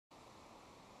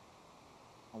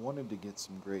wanted to get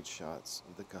some great shots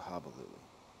of the Cahaba lily.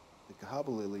 The Cahaba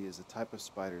lily is a type of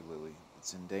spider lily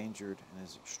that's endangered and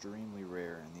is extremely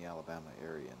rare in the Alabama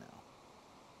area now.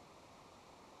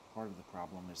 Part of the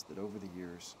problem is that over the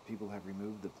years, people have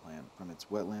removed the plant from its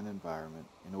wetland environment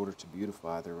in order to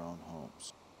beautify their own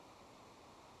homes.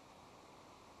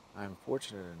 I am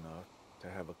fortunate enough to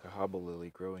have a Cahaba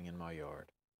lily growing in my yard.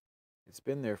 It's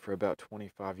been there for about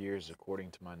 25 years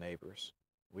according to my neighbors.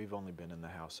 We've only been in the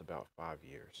house about 5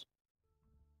 years.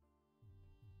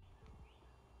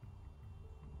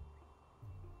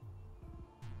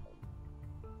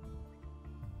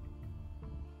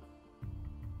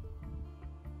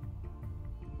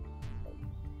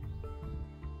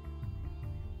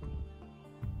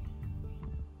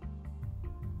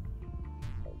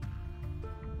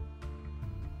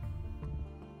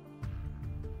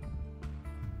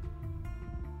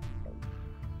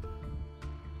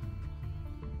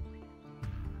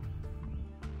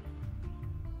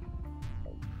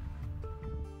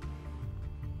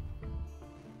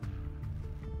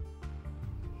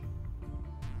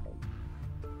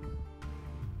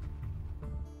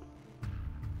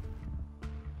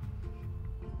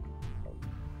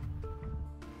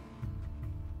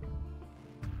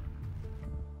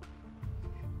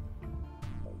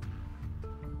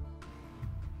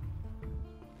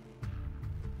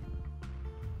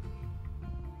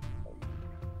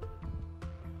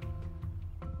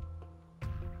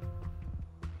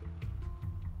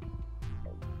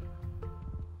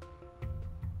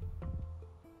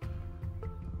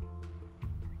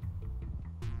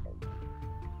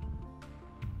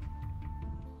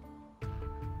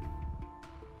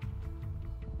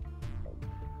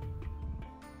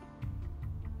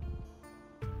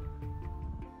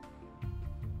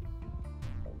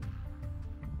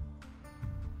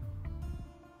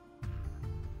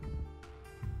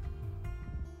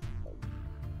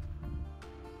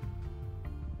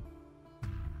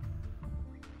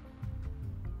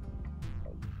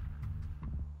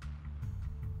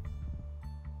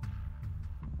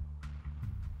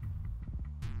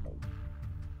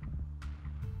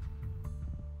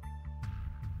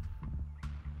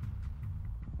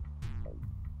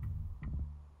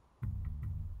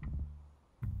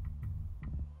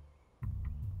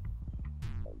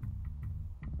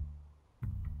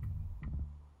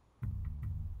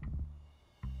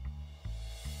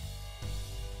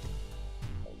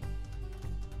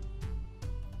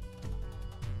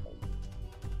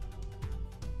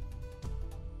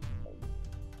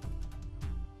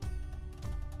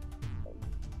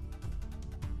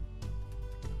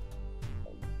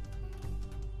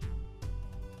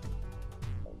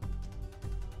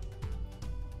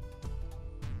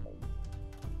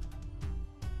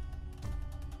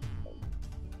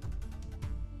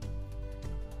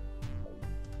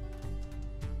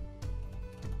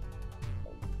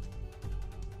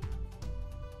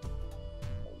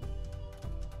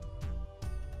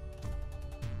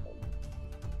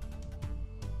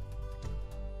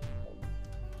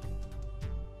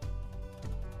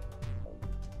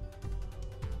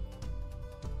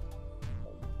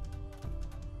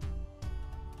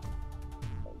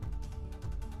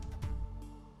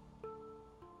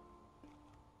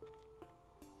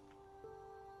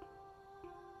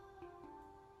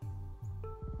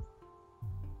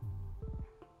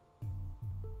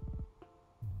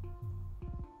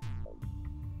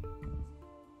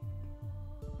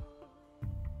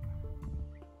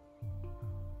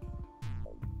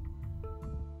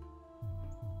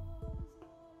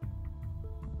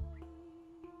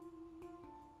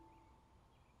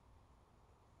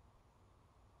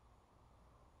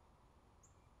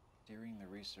 During the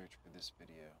research for this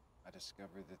video, I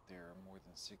discovered that there are more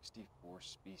than 64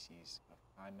 species of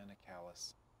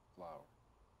Hymenocallis flower.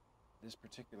 This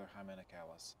particular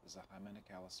Hymenocallis is a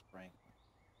Hymenocallis franklin,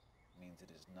 means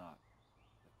it is not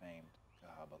the famed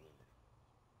Cahaba lily.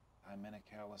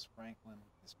 Hymenocallis franklin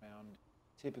is found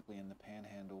typically in the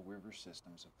panhandle river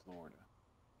systems of Florida.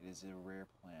 It is a rare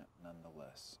plant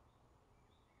nonetheless.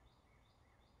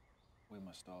 We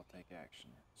must all take action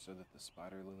so that the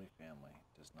spider lily family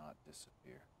does not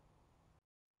disappear.